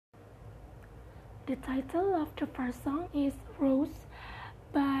The title of the first song is Rose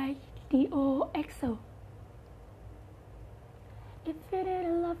by DOXO. If you did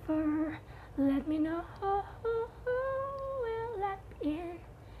a lover, let me know. We'll let me in.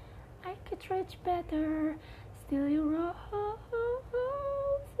 I could reach better. Still you roses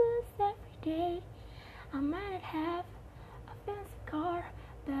every day. I might have a fancy car,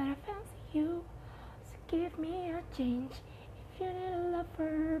 but I fancy you. So give me a change if you need a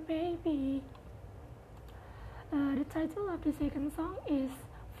lover, baby. The title of the second song is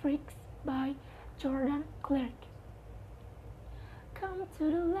Freaks by Jordan Clark. Come to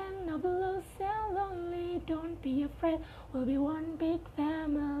the land of the lost and lonely. Don't be afraid, we'll be one big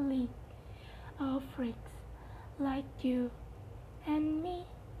family of freaks like you and me.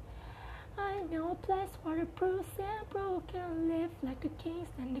 I know a place where the bruised and broken live like the kings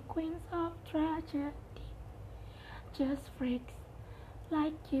and the queens of tragedy. Just freaks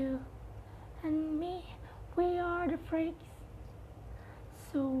like you and me. We are the freaks.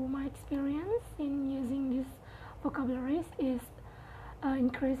 So my experience in using these vocabularies is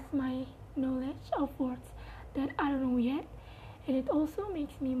increases my knowledge of words that I don't know yet, and it also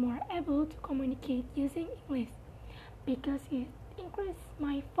makes me more able to communicate using English because it increases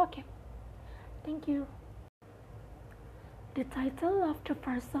my vocab. Thank you. The title of the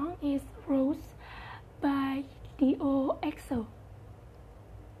first song is Rose by DOXO.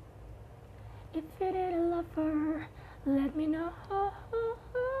 If you did a lover, let me know.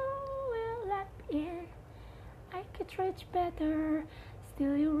 We'll let me in. I could reach better.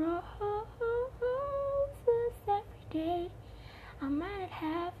 Still you roses every day. I might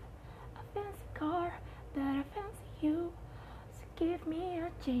have a fancy car, but I fancy you. So give me a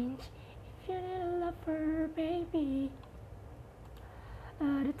change if you need a lover, baby.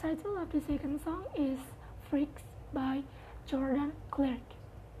 The title of the second song is Freaks by Jordan Clark.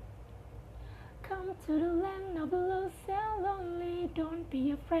 Come to the land of the lost and lonely. Don't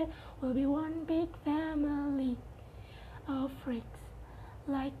be afraid, we'll be one big family of freaks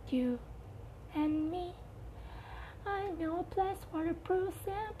like you and me. I know a place where the bruised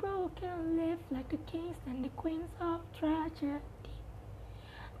and broken live like the kings and the queens of tragedy.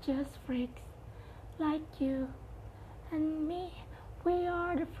 Just freaks like you and me. We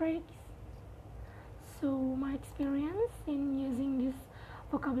are the freaks. So my experience in using these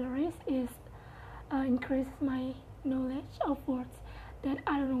vocabularies is increases my knowledge of words that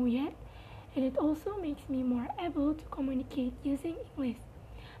I don't know yet, and it also makes me more able to communicate using English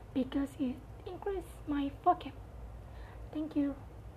because it increases my vocab. Thank you.